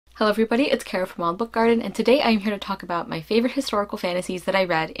Hello everybody, it's Kara from Wild Book Garden, and today I am here to talk about my favorite historical fantasies that I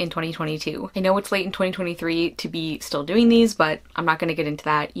read in 2022. I know it's late in 2023 to be still doing these, but I'm not going to get into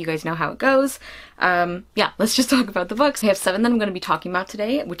that. You guys know how it goes. Yeah, let's just talk about the books. I have 7 that I'm going to be talking about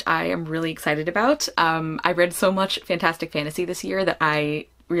today, which I am really excited about. I read so much fantastic fantasy this year that I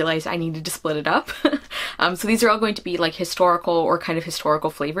realized I needed to split it up. So these are all going to be like historical or kind of historical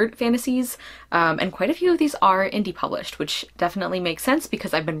flavored fantasies, and quite a few of these are indie published, which definitely makes sense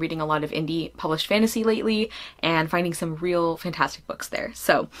because I've been reading a lot of indie published fantasy lately and finding some real fantastic books there.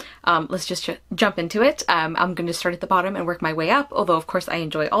 So let's just jump into it. I'm going to start at the bottom and work my way up, although of course I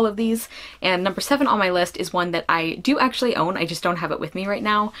enjoy all of these. And number 7 on my list is one that I do actually own, I just don't have it with me right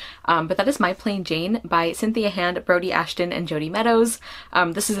now, but that is My Plain Jane by Cynthia Hand, Brody Ashton, and Jody Meadows.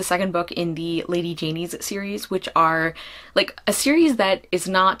 This is the second book in the Lady Janie's series, which are like a series that is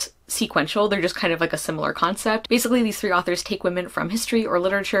not sequential. They're just kind of like a similar concept. Basically, these 3 authors take women from history or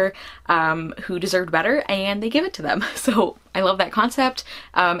literature who deserved better and they give it to them. So I love that concept.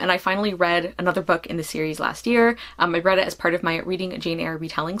 And I finally read another book in the series last year. I read it as part of my Reading Jane Eyre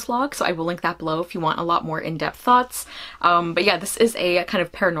Retellings vlog, so I will link that below if you want a lot more in-depth thoughts. But yeah, this is a kind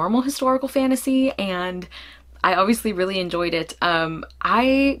of paranormal historical fantasy and I obviously really enjoyed it.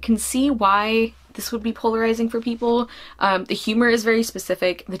 I can see why this would be polarizing for people. The humor is very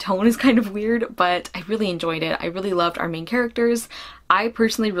specific, the tone is kind of weird, but I really enjoyed it. I really loved our main characters. I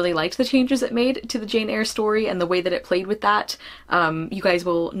personally really liked the changes it made to the Jane Eyre story and the way that it played with that. You guys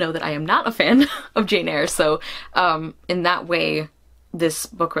will know that I am not a fan of Jane Eyre, so in that way, this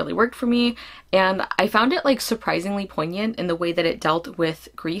book really worked for me, and I found it like surprisingly poignant in the way that it dealt with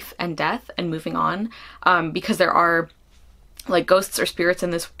grief and death and moving on, because there are like ghosts or spirits in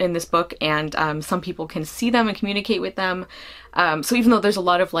this book, and some people can see them and communicate with them. So even though there's a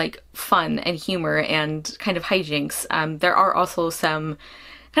lot of like fun and humor and kind of hijinks, there are also some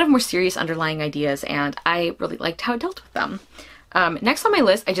kind of more serious underlying ideas, and I really liked how it dealt with them. Next on my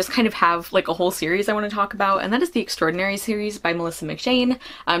list, I just kind of have like a whole series I want to talk about, and that is the Extraordinary series by Melissa McShane.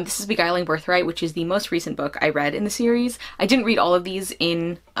 This is Beguiling Birthright, which is the most recent book I read in the series. I didn't read all of these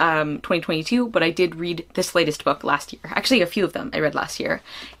in 2022, but I did read this latest book last year. Actually, a few of them I read last year.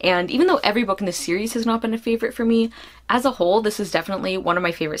 And even though every book in this series has not been a favorite for me, as a whole, this is definitely one of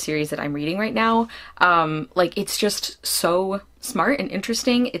my favorite series that I'm reading right now. Like, it's just so smart and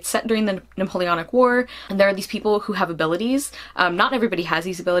interesting. It's set during the Napoleonic War, and there are these people who have abilities. Not everybody has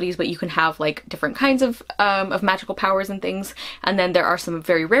these abilities, but you can have like different kinds of magical powers and things. And then there are some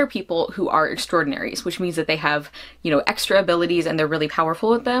very rare people who are extraordinaries, which means that they have, you know, extra abilities and they're really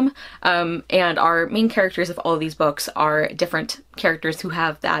powerful at them. And our main characters of all of these books are different characters who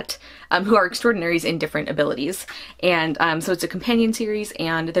have that, who are extraordinaries in different abilities. And so it's a companion series,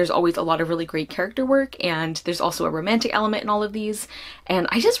 and there's always a lot of really great character work, and there's also a romantic element in all of these. And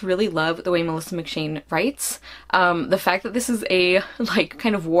I just really love the way Melissa McShane writes. The fact that this is a like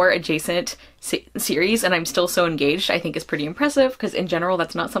kind of war adjacent series and I'm still so engaged, I think is pretty impressive, because in general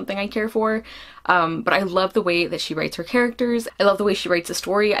that's not something I care for. But I love the way that she writes her characters. I love the way she writes a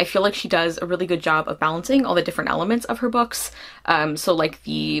story. I feel like she does a really good job of balancing all the different elements of her books. So like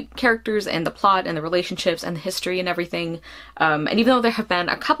the characters and the plot and the relationships and the history and everything. And even though there have been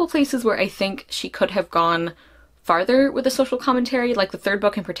a couple places where I think she could have gone farther with the social commentary, like the 3rd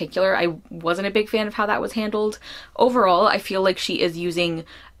book in particular, I wasn't a big fan of how that was handled. Overall, I feel like she is using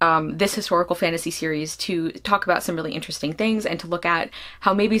this historical fantasy series to talk about some really interesting things and to look at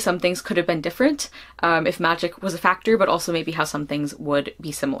how maybe some things could have been different if magic was a factor, but also maybe how some things would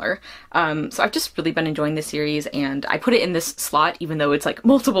be similar. So I've just really been enjoying this series, and I put it in this slot even though it's like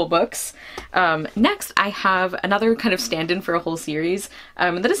multiple books. Next, I have another kind of stand-in for a whole series,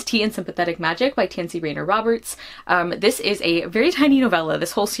 and that is Tea and Sympathetic Magic by Tansy Rayner Roberts. This is a very tiny novella.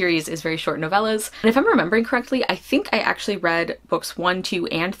 This whole series is very short novellas, and if I'm remembering correctly, I think I actually read books 1, 2,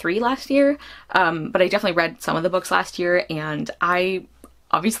 and 3 last year, but I definitely read some of the books last year and I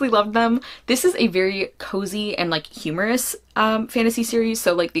obviously loved them. This is a very cozy and like humorous fantasy series.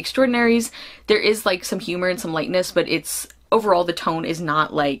 So like the Extraordinaries, there is like some humor and some lightness, but it's overall the tone is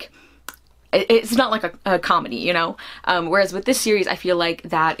not like, it's not like a comedy, you know? Whereas with this series, I feel like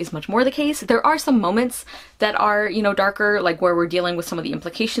that is much more the case. There are some moments that are, you know, darker, like where we're dealing with some of the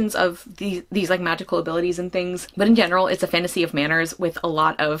implications of these like magical abilities and things. But in general, it's a fantasy of manners with a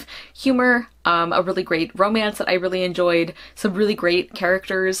lot of humor, a really great romance that I really enjoyed, some really great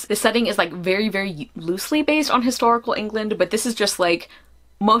characters. The setting is like very, very loosely based on historical England, but this is just like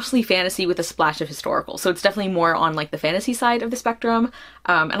mostly fantasy with a splash of historical. So it's definitely more on like the fantasy side of the spectrum.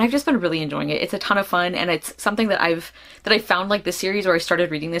 And I've just been really enjoying it. It's a ton of fun, and it's something that I found like this series, or I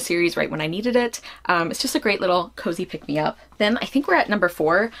started reading this series right when I needed it. It's just a great little cozy pick-me-up. Then I think we're at number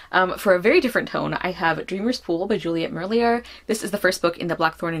 4. For a very different tone, I have Dreamer's Pool by Juliet Merlier. This is the first book in the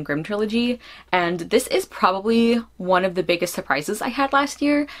Blackthorn and Grimm trilogy, and this is probably one of the biggest surprises I had last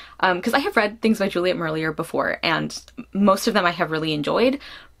year, because I have read things by Juliet Merlier before, and most of them I have really enjoyed,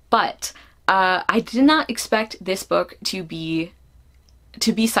 but I did not expect this book to be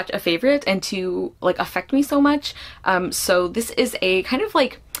such a favorite and to like affect me so much. So this is a kind of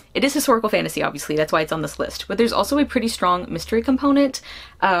like, it is historical fantasy, obviously, that's why it's on this list, but there's also a pretty strong mystery component,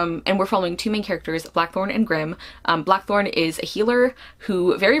 and we're following 2 main characters, Blackthorn and Grimm. Blackthorn is a healer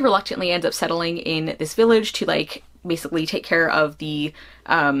who very reluctantly ends up settling in this village to like basically take care of the,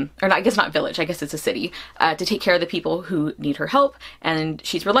 or I guess not village, I guess it's a city, to take care of the people who need her help, and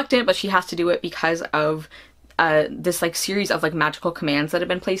she's reluctant, but she has to do it because of this like series of like magical commands that have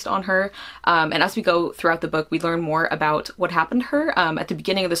been placed on her. And as we go throughout the book, we learn more about what happened to her. At the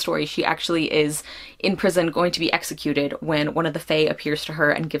beginning of the story, she actually is in prison going to be executed when one of the Fae appears to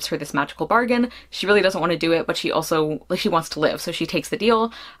her and gives her this magical bargain. She really doesn't want to do it, but she also, like, she wants to live, so she takes the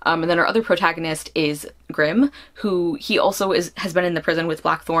deal. And then our other protagonist is Grimm, who he also has been in the prison with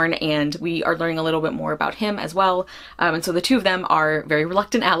Blackthorn, and we are learning a little bit more about him as well. And so the 2 of them are very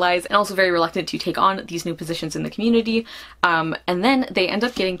reluctant allies, and also very reluctant to take on these new positions in the community. And then they end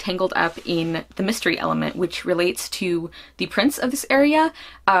up getting tangled up in the mystery element, which relates to the prince of this area.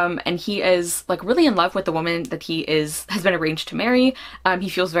 And he is like really in love with the woman that he has been arranged to marry. He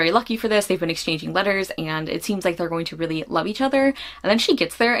feels very lucky for this. They've been exchanging letters, and it seems like they're going to really love each other. And then she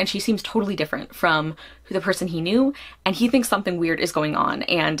gets there, and she seems totally different from the person he knew, and he thinks something weird is going on,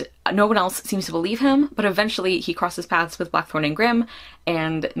 and no one else seems to believe him, but eventually he crosses paths with Blackthorn and Grimm,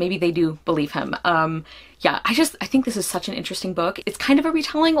 and maybe they do believe him. Yeah, I think this is such an interesting book. It's kind of a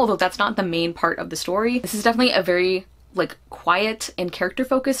retelling, although that's not the main part of the story. This is definitely a very like quiet and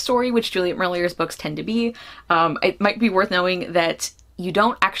character-focused story, which Juliet Merlier's books tend to be. It might be worth knowing that you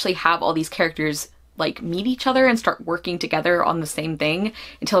don't actually have all these characters like meet each other and start working together on the same thing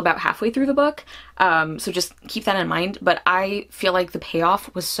until about halfway through the book. So just keep that in mind. But I feel like the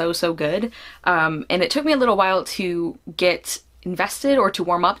payoff was so good. And it took me a little while to get invested or to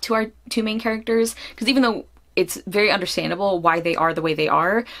warm up to our 2 main characters, because even though it's very understandable why they are the way they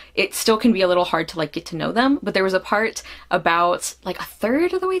are, it still can be a little hard to like get to know them. But there was a part about like a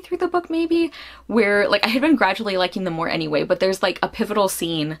third of the way through the book maybe where like I had been gradually liking them more anyway, but there's like a pivotal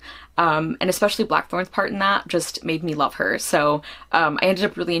scene, and especially Blackthorn's part in that just made me love her. So I ended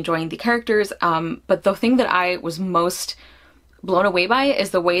up really enjoying the characters, but the thing that I was most blown away by is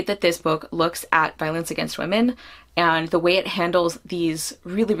the way that this book looks at violence against women, and the way it handles these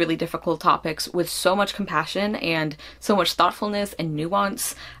really difficult topics with so much compassion and so much thoughtfulness and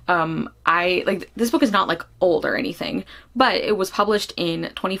nuance. This book is not like old or anything, but it was published in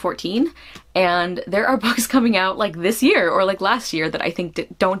 2014, and there are books coming out like this year or like last year that I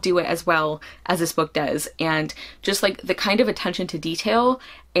think don't do it as well as this book does. And just like the kind of attention to detail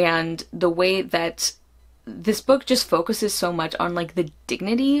and the way that this book just focuses so much on like the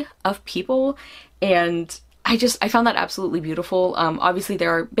dignity of people, and I found that absolutely beautiful. Obviously there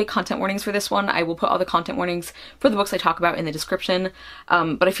are big content warnings for this one. I will put all the content warnings for the books I talk about in the description,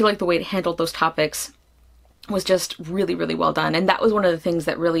 but I feel like the way it handled those topics was just really well done, and that was one of the things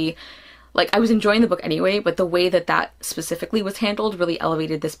that really, like, I was enjoying the book anyway, but the way that that specifically was handled really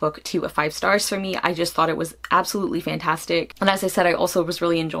elevated this book to a 5 stars for me. I just thought it was absolutely fantastic. And as I said, I also was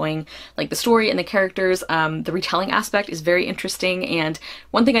really enjoying like the story and the characters. The retelling aspect is very interesting, and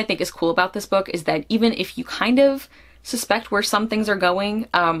one thing I think is cool about this book is that even if you kind of suspect where some things are going,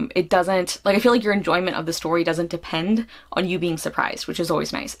 it doesn't, like, I feel like your enjoyment of the story doesn't depend on you being surprised, which is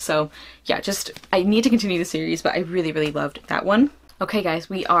always nice. So yeah, I need to continue the series, but I really loved that one. Okay guys,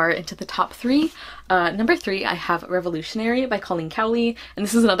 we are into the top 3. Number 3, I have Revolutionary by Colleen Cowley, and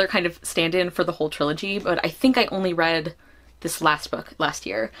this is another kind of stand-in for the whole trilogy, but I think I only read this last book last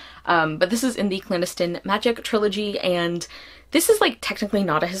year. But this is in the Clandestine Magic trilogy, and this is like technically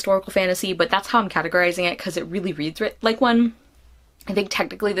not a historical fantasy, but that's how I'm categorizing it because it really reads like one. I think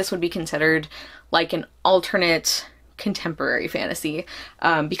technically this would be considered like an alternate contemporary fantasy,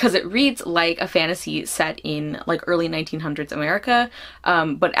 because it reads like a fantasy set in like early 1900s America,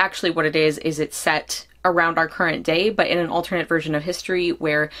 but actually what it is it's set around our current day, but in an alternate version of history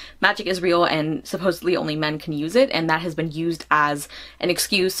where magic is real and supposedly only men can use it, and that has been used as an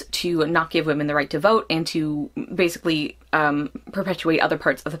excuse to not give women the right to vote and to basically perpetuate other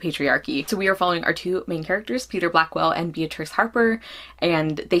parts of the patriarchy. So we are following our two main characters, Peter Blackwell and Beatrice Harper,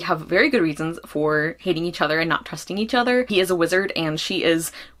 and they have very good reasons for hating each other and not trusting each other. He is a wizard and she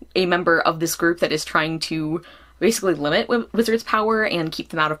is a member of this group that is trying to basically limit wizards' power and keep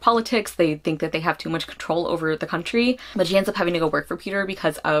them out of politics. They think that they have too much control over the country, but she ends up having to go work for Peter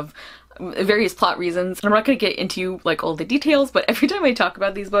because of various plot reasons. And I'm not going to get into like all the details, but every time I talk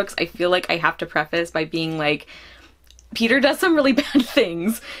about these books, I feel like I have to preface by being like, Peter does some really bad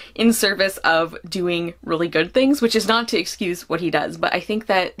things in service of doing really good things, which is not to excuse what he does, but I think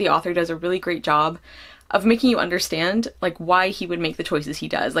that the author does a really great job of making you understand like why he would make the choices he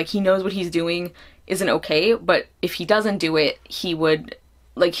does. Like, he knows what he's doing isn't okay, but if he doesn't do it, he would,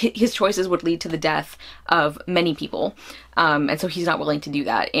 like, his choices would lead to the death of many people. And so he's not willing to do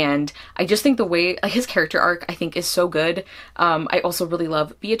that. And I just think the way, like, his character arc, I think, is so good. I also really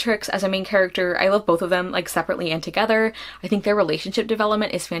love Beatrix as a main character. I love both of them, like, separately and together. I think their relationship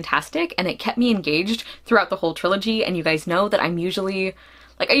development is fantastic, and it kept me engaged throughout the whole trilogy. And you guys know that I'm usually,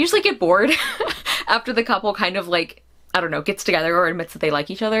 like, I usually get bored after the couple kind of, like, I don't know, gets together or admits that they like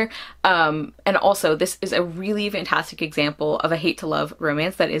each other. And also, this is a really fantastic example of a hate-to-love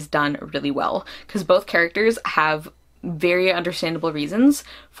romance that is done really well, because both characters have very understandable reasons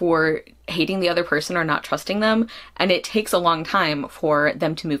for hating the other person or not trusting them, and it takes a long time for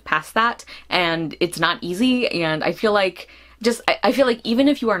them to move past that, and it's not easy. And I feel like I feel like even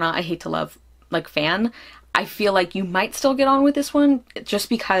if you are not a hate-to-love like fan, I feel like you might still get on with this one just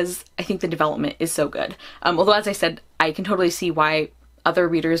because I think the development is so good. Although, as I said, I can totally see why other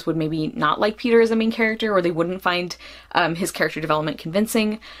readers would maybe not like Peter as a main character, or they wouldn't find his character development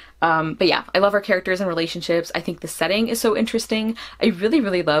convincing. But yeah, I love our characters and relationships. I think the setting is so interesting. I really,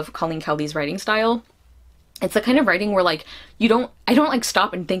 really love Colleen Cowley's writing style. It's the kind of writing where, like, I don't like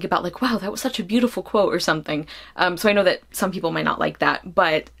stop and think about like, wow, that was such a beautiful quote or something. So I know that some people might not like that,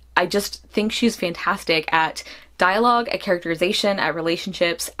 but I just think she's fantastic at dialogue, at characterization, at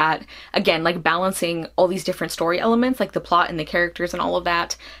relationships, at, again, like, balancing all these different story elements, like the plot and the characters and all of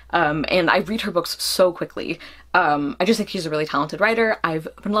that. And I read her books so quickly. I just think she's a really talented writer. I've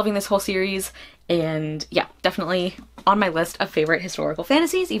been loving this whole series, and yeah, definitely on my list of favorite historical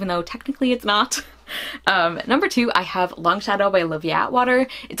fantasies, even though technically it's not. Number 2, I have Longshadow by Olivia Atwater.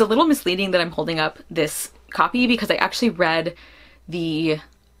 It's a little misleading that I'm holding up this copy because I actually read the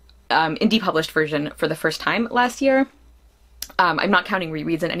indie published version for the first time last year. I'm not counting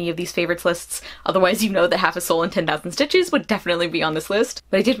rereads in any of these favorites lists, otherwise you know that Half a Soul and 10,000 Stitches would definitely be on this list.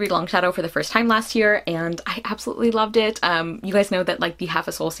 But I did read Longshadow for the first time last year, and I absolutely loved it. You guys know that, like, the Half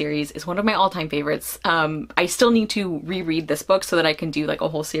a Soul series is one of my all-time favorites. I still need to reread this book so that I can do, like, a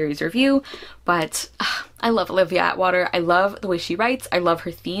whole series review, but I love Olivia Atwater. I love the way she writes. I love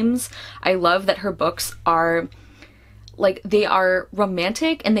her themes. I love that her books are, like, they are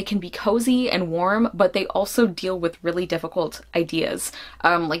romantic and they can be cozy and warm, but they also deal with really difficult ideas.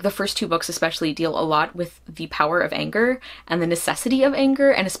 Like, the first 2 books especially deal a lot with the power of anger and the necessity of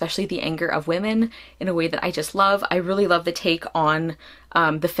anger, and especially the anger of women, in a way that I just love. I really love the take on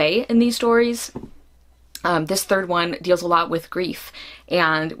the Fae in these stories. This third one deals a lot with grief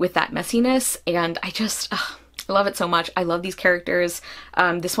and with that messiness, and I just, I love it so much. I love these characters.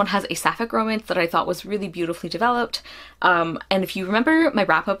 This one has a sapphic romance that I thought was really beautifully developed. And if you remember my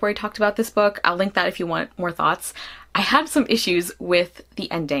wrap-up where I talked about this book, I'll link that if you want more thoughts. I had some issues with the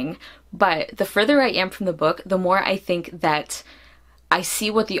ending, but the further I am from the book, the more I think that I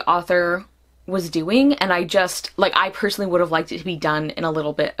see what the author was doing, and I just, like, I personally would have liked it to be done in a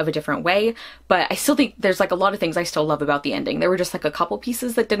little bit of a different way, but I still think there's, like, a lot of things I still love about the ending. There were just, like, a couple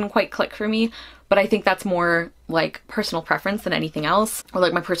pieces that didn't quite click for me, but I think that's more, like, personal preference than anything else, or,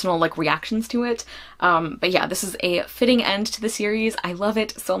 like, my personal, like, reactions to it. But yeah, this is a fitting end to the series. I love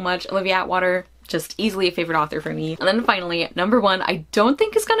it so much. Olivia Atwater, just easily a favorite author for me. And then finally, number 1, I don't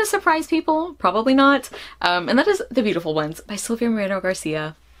think is gonna surprise people, probably not, and that is The Beautiful Ones by Sylvia Moreno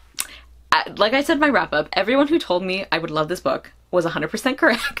Garcia. Like I said in my wrap-up, everyone who told me I would love this book was 100%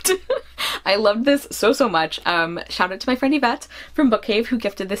 correct. I loved this so, so much. Shout out to my friend Yvette from Book Cave who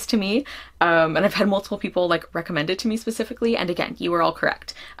gifted this to me. And I've had multiple people, like, recommend it to me specifically, and again, you were all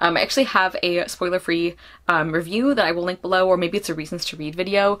correct. I actually have a spoiler-free review that I will link below, or maybe it's a Reasons to Read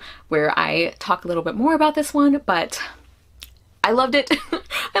video where I talk a little bit more about this one, but I loved it.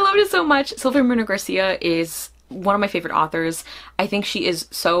 I loved it so much. Sylvia Moreno Garcia is one of my favorite authors. I think she is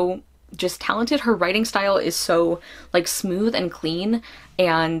so just talented. Her writing style is so, like, smooth and clean,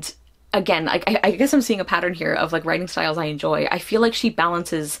 and again, like I guess I'm seeing a pattern here of like writing styles I enjoy. I feel like she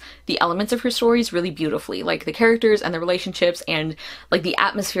balances the elements of her stories really beautifully, like the characters and the relationships and like the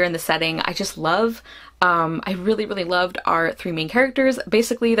atmosphere and the setting. I just love. I really, really loved our three main characters.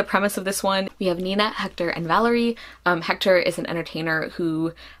 Basically, the premise of this one, we have Nina, Hector, and Valerie. Hector is an entertainer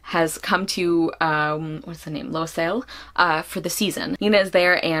who has come to, what's the name? Loisel, for the season. Nina is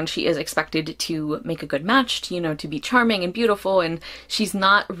there and she is expected to make a good match, to, you know, to be charming and beautiful, and she's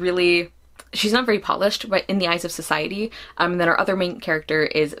not very polished, but in the eyes of society. And then our other main character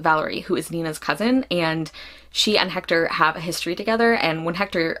is Valerie, who is Nina's cousin, and she and Hector have a history together. And when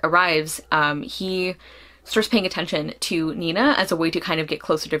Hector arrives, he starts paying attention to Nina as a way to kind of get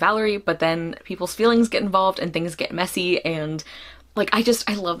closer to Valerie, but then people's feelings get involved and things get messy, and like,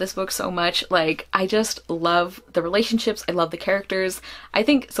 I love this book so much. Like, I just love the relationships. I love the characters. I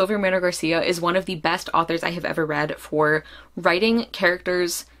think Sylvia Romero Garcia is one of the best authors I have ever read for writing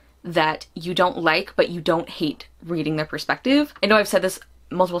characters that you don't like, but you don't hate reading their perspective. I know I've said this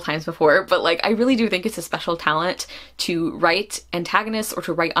multiple times before, but like, I really do think it's a special talent to write antagonists or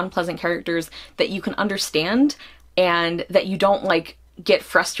to write unpleasant characters that you can understand and that you don't like get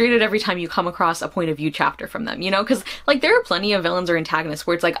frustrated every time you come across a point of view chapter from them, you know? Because like, there are plenty of villains or antagonists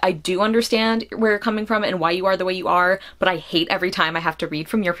where it's like, I do understand where you're coming from and why you are the way you are, but I hate every time I have to read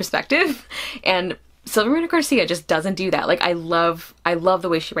from your perspective. And Sylvia Romero Garcia just doesn't do that. Like, I love the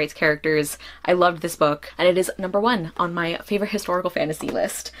way she writes characters. I loved this book, and it is #1 on my favorite historical fantasy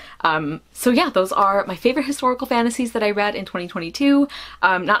list. So yeah, those are my favorite historical fantasies that I read in 2022.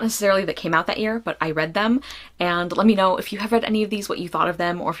 Not necessarily that came out that year, but I read them. And let me know if you have read any of these, what you thought of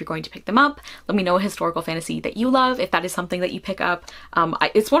them, or if you're going to pick them up. Let me know a historical fantasy that you love, if that is something that you pick up.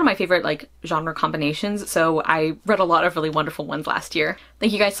 It's one of my favorite like genre combinations, so I read a lot of really wonderful ones last year.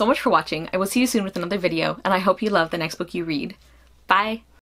 Thank you guys so much for watching. I will see you soon with another video, and I hope you love the next book you read. Bye!